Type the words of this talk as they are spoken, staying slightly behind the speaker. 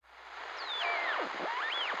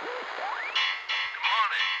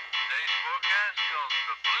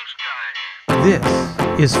This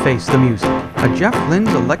is Face the Music, a Jeff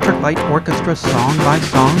Lynne's Electric Light Orchestra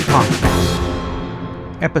song-by-song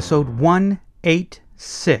podcast. Episode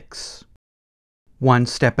 186, One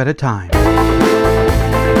Step at a Time.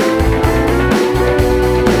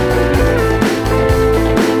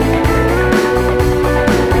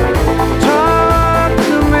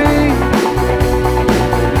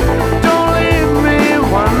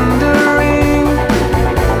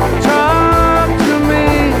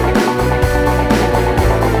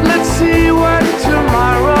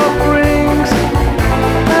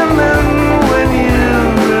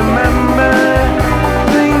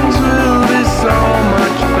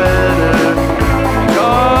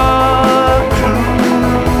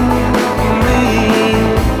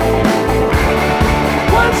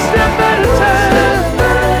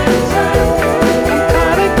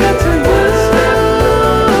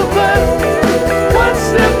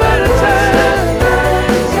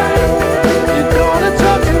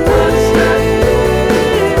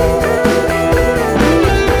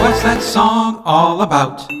 Song all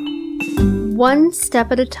about. One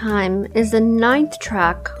Step at a Time is the 9th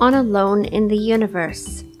track on Alone in the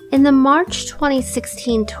Universe. In the March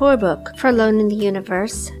 2016 tour book for Alone in the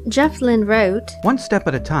Universe, Jeff Lynne wrote, One Step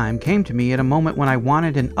at a Time came to me at a moment when I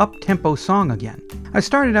wanted an up-tempo song again. I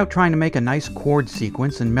started out trying to make a nice chord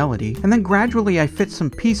sequence and melody, and then gradually I fit some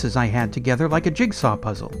pieces I had together like a jigsaw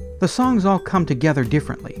puzzle. The songs all come together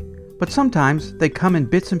differently, but sometimes they come in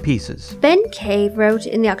bits and pieces. Ben Kay wrote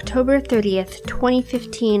in the October 30th,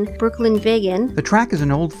 2015 Brooklyn Vegan, The track is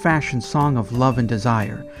an old-fashioned song of love and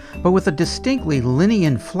desire, but with a distinctly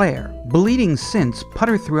Linnean flair. Bleeding synths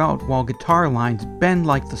putter throughout while guitar lines bend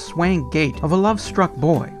like the swaying gait of a love-struck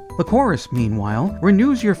boy. The chorus, meanwhile,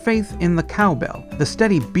 renews your faith in the cowbell, the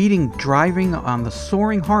steady beating driving on the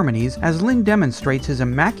soaring harmonies as Lynne demonstrates his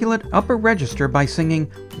immaculate upper register by singing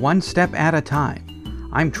One Step at a Time.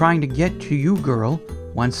 I'm trying to get to you, girl,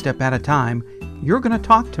 one step at a time. You're gonna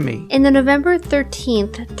talk to me. In the November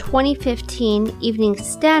 13th, 2015 Evening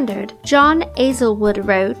Standard, John Azelwood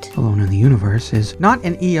wrote, Alone in the Universe is not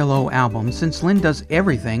an ELO album since Lynne does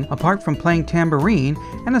everything apart from playing tambourine,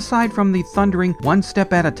 and aside from the thundering One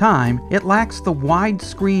Step at a Time, it lacks the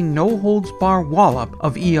widescreen no-holds-bar wallop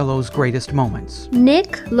of ELO's greatest moments.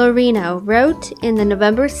 Nick Lorino wrote in the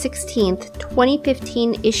November 16th,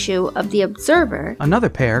 2015 issue of The Observer, Another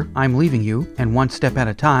pair, I'm Leaving You and One Step at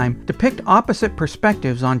a Time, depict opposite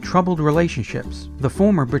perspectives on troubled relationships. The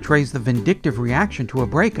former betrays the vindictive reaction to a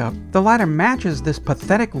breakup. The latter matches this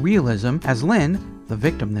pathetic realism as Lynne, the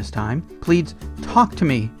victim this time, pleads, Talk to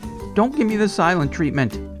me. Don't give me the silent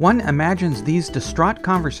treatment. One imagines these distraught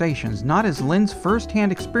conversations not as Lynne's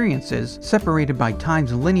first-hand experiences, separated by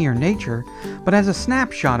time's linear nature, but as a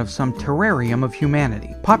snapshot of some terrarium of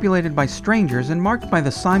humanity, populated by strangers and marked by the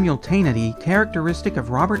simultaneity characteristic of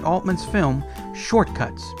Robert Altman's film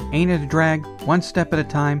Shortcuts. Ain't It a Drag, One Step at a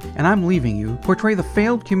Time, and I'm Leaving You portray the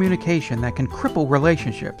failed communication that can cripple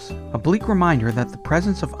relationships, a bleak reminder that the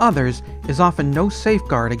presence of others is often no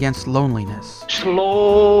safeguard against loneliness.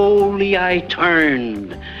 Slowly I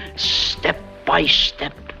turned, step by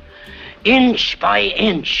step, inch by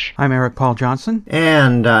inch. I'm Eric Paul Johnson.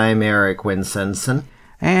 And I'm Eric Winsenson.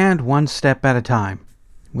 And One Step at a Time,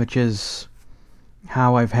 which is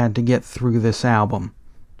how I've had to get through this album.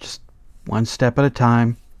 Just one step at a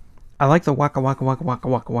time. I like the waka waka waka waka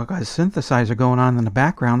waka waka synthesizer going on in the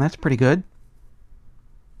background. That's pretty good.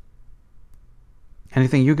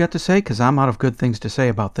 Anything you got to say? Because I'm out of good things to say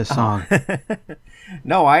about this song.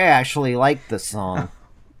 No, I actually like the song.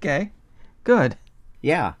 Okay, good.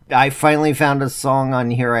 Yeah, I finally found a song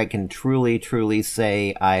on here I can truly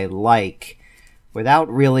say I like without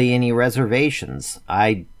really any reservations.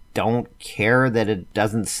 I don't care that it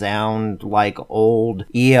doesn't sound like old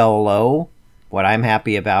ELO. What I'm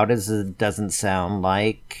happy about is it doesn't sound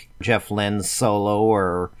like Jeff Lynne's solo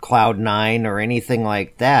or Cloud9 or anything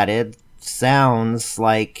like that. It sounds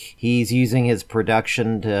like he's using his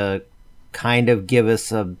production to kind of give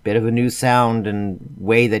us a bit of a new sound and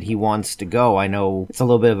way that he wants to go. I know it's a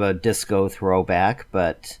little bit of a disco throwback,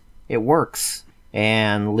 but it works.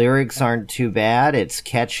 And lyrics aren't too bad. It's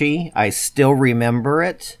catchy. I still remember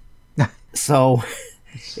it. So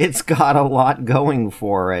it's got a lot going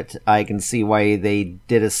for it. I can see why they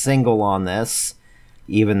did a single on this,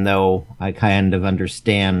 even though I kind of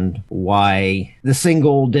understand why the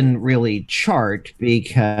single didn't really chart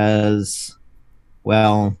because,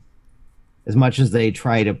 well, as much as they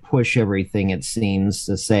try to push everything, it seems,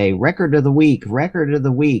 to say record of the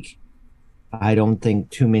week, I don't think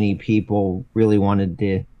too many people really wanted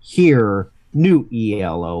to hear new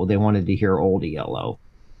ELO. They wanted to hear old ELO.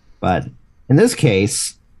 But in this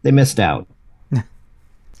case, they missed out.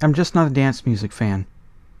 I'm just not a dance music fan.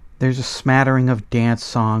 There's a smattering of dance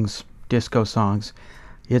songs, disco songs.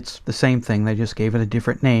 It's the same thing. They just gave it a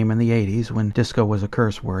different name in the 80s when disco was a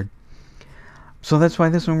curse word. So that's why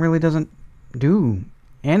this one really doesn't do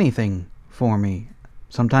anything for me.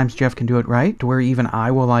 Sometimes Jeff can do it right to where even I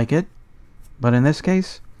will like it. But in this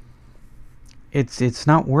case, it's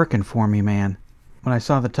not working for me, man. When I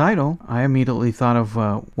saw the title, I immediately thought of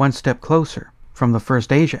One Step Closer from the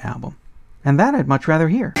first Asia album. And that I'd much rather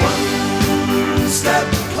hear. One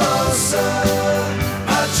step closer,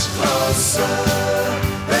 much closer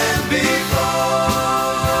than before.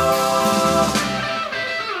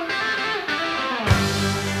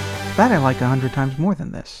 That I like 100 times more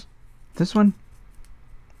than this. This one,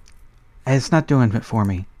 it's not doing it for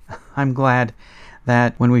me. I'm glad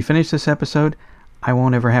that when we finish this episode, I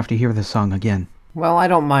won't ever have to hear this song again. Well, I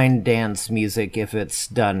don't mind dance music if it's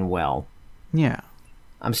done well. Yeah.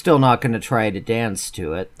 I'm still not going to try to dance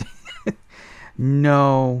to it.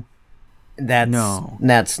 No.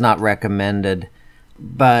 That's not recommended.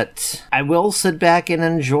 But I will sit back and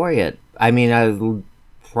enjoy it. I mean, I'm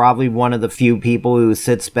probably one of the few people who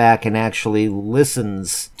sits back and actually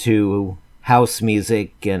listens to house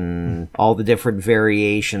music and all the different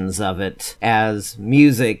variations of it as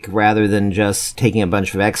music rather than just taking a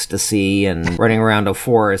bunch of ecstasy and running around a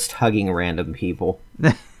forest hugging random people.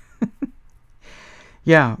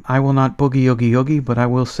 Yeah, I will not boogie oogie oogie, but I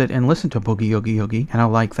will sit and listen to boogie oogie oogie, and I'll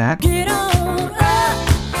like that. Get on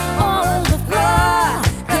up the floor,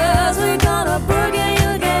 'cause we're gonna boogie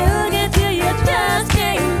oogie oogie till you just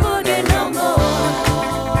can't boogie no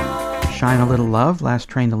more. Shine a Little Love, Last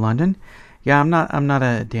Train to London. Yeah, I'm not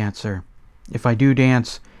a dancer. If I do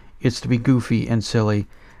dance, it's to be goofy and silly,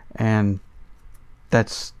 and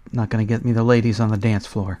that's not going to get me the ladies on the dance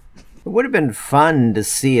floor. It would have been fun to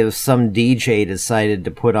see if some DJ decided to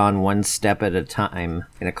put on One Step at a Time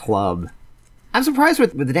in a club. I'm surprised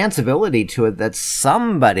with the danceability to it that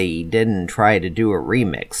somebody didn't try to do a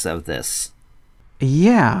remix of this.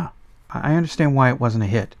 Yeah, I understand why it wasn't a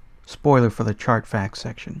hit. Spoiler for the chart facts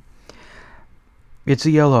section. It's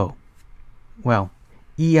ELO. Well,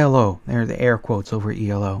 ELO. There are the air quotes over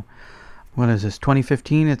ELO. What is this,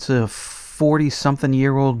 2015? It's a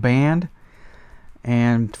 40-something-year-old band.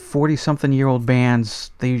 And 40-something-year-old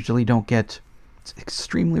bands, they usually don't get... It's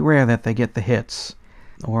extremely rare that they get the hits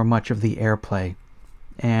or much of the airplay.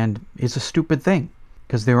 And it's a stupid thing,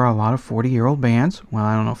 because there are a lot of 40-year-old bands. Well,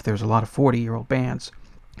 I don't know if there's a lot of 40-year-old bands.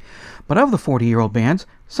 But of the 40-year-old bands,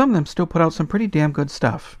 some of them still put out some pretty damn good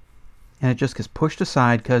stuff. And it just gets pushed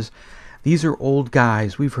aside because these are old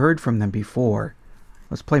guys. We've heard from them before.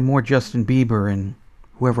 Let's play more Justin Bieber and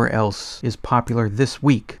whoever else is popular this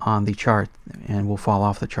week on the chart, and will fall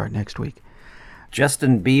off the chart next week.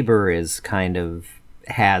 Justin Bieber is kind of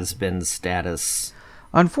has-been status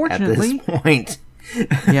Unfortunately, at this point.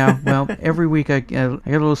 Yeah, well, every week I get a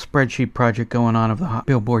little spreadsheet project going on of the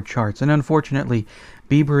Billboard charts, and unfortunately,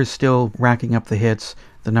 Bieber is still racking up the hits,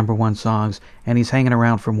 the number one songs, and he's hanging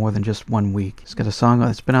around for more than just 1 week. He's got a song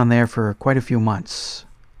that's been on there for quite a few months,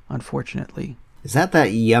 unfortunately. Is that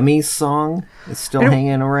Yummy song that's still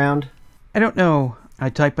hanging around? I don't know. I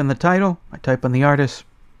type in the title, I type in the artist,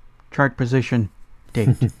 chart position,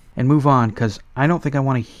 date, and move on, because I don't think I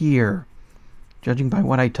want to hear, judging by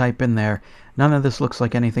what I type in there, none of this looks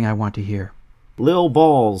like anything I want to hear. Lil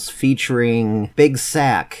Balls featuring Big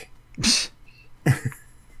Sack.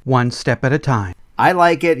 One Step at a Time. I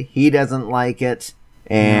like it, he doesn't like it,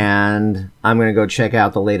 and I'm going to go check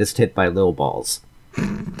out the latest hit by Lil Balls.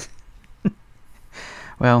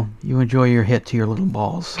 Well, you enjoy your hit to your little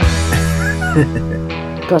balls.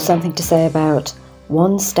 Got something to say about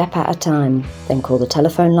One Step at a Time? Then call the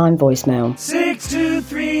telephone line voicemail.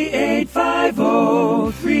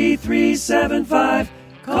 623-850-3375.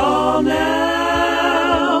 Call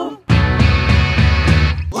now.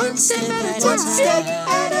 One step at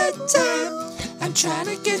a time. I'm trying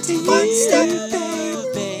to get to you. One step,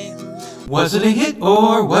 baby. Was it a hit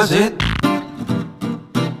or was it?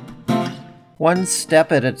 One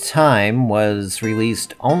Step at a Time was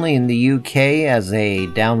released only in the UK as a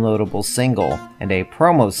downloadable single and a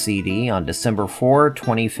promo CD on December 4,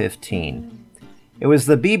 2015. It was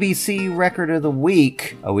the BBC Record of the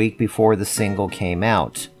Week a week before the single came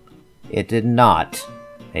out. It did not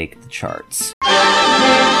make the charts.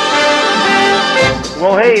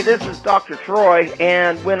 Well, hey, this is Dr. Troy,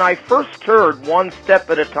 and when I first heard One Step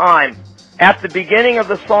at a Time, at the beginning of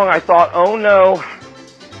the song I thought, oh no,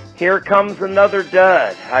 Here comes another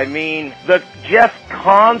dud. I mean, the Jeff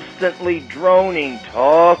constantly droning,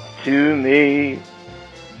 talk to me,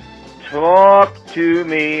 talk to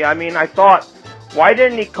me. I mean, I thought, why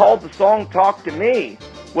didn't he call the song Talk to Me?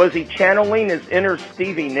 Was he channeling his inner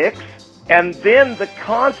Stevie Nicks? And then the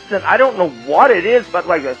constant, I don't know what it is, but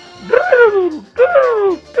like a doo,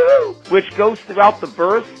 doo, doo, which goes throughout the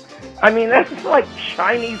verse. I mean, that's like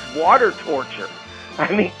Chinese water torture.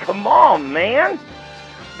 I mean, come on, man.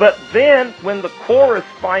 But then, when the chorus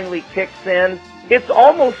finally kicks in, it's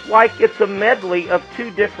almost like it's a medley of two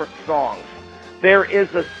different songs. There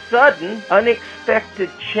is a sudden, unexpected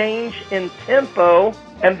change in tempo,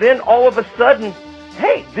 and then all of a sudden,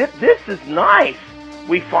 hey, this is nice.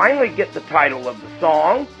 We finally get the title of the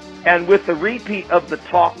song, and with the repeat of the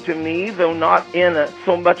Talk to Me, though not in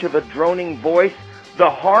so much of a droning voice, the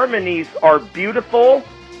harmonies are beautiful,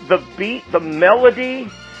 the beat, the melody.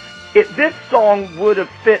 This song would have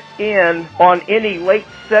fit in on any late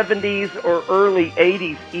 70s or early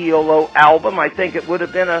 80s ELO album. I think it would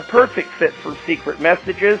have been a perfect fit for Secret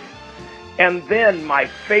Messages. And then my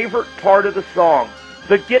favorite part of the song,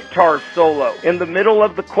 the guitar solo in the middle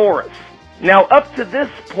of the chorus. Now, up to this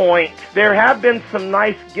point, there have been some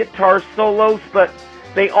nice guitar solos, but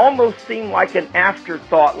they almost seem like an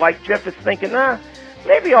afterthought, like Jeff is thinking,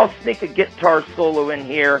 maybe I'll sneak a guitar solo in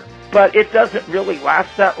here. But it doesn't really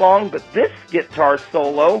last that long. But this guitar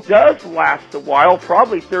solo does last a while,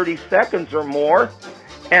 probably 30 seconds or more.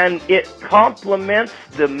 And it complements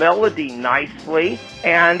the melody nicely.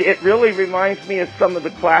 And it really reminds me of some of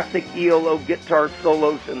the classic ELO guitar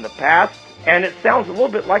solos in the past. And it sounds a little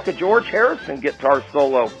bit like a George Harrison guitar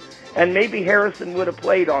solo. And maybe Harrison would have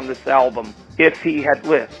played on this album if he had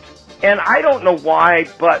lived. And I don't know why,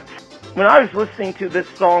 but when I was listening to this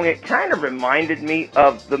song, it kind of reminded me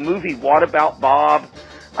of the movie What About Bob?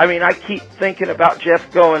 I mean, I keep thinking about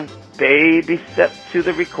Jeff going, baby step to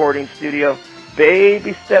the recording studio,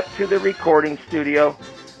 baby step to the recording studio,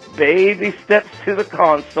 baby steps to the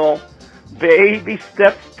console, baby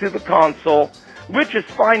steps to the console, which is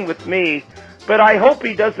fine with me, but I hope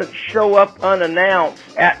he doesn't show up unannounced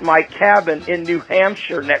at my cabin in New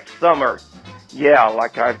Hampshire next summer. Yeah,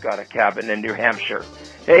 like I've got a cabin in New Hampshire.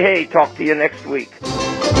 Hey, talk to you next week.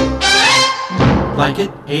 Like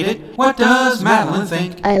it? Hate it? What does Madeline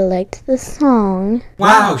think? I liked the song.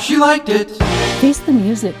 Wow, she liked it! Face the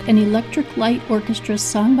Music, an Electric Light Orchestra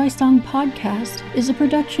song-by-song podcast, is a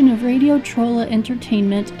production of Radio Trolla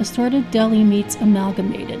Entertainment, Assorted Deli Meats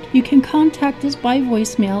Amalgamated. You can contact us by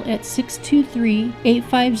voicemail at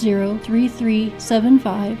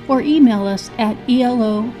 623-850-3375 or email us at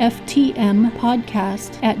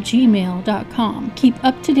eloftmpodcast@gmail.com. Keep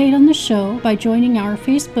up to date on the show by joining our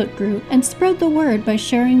Facebook group and spread the word by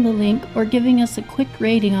sharing the link or giving us a quick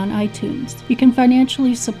rating on iTunes. You can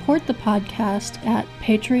financially support the podcast at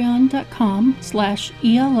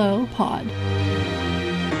patreon.com/ELOpod.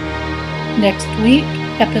 Next week,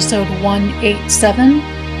 episode 187,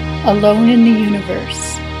 Alone in the Universe.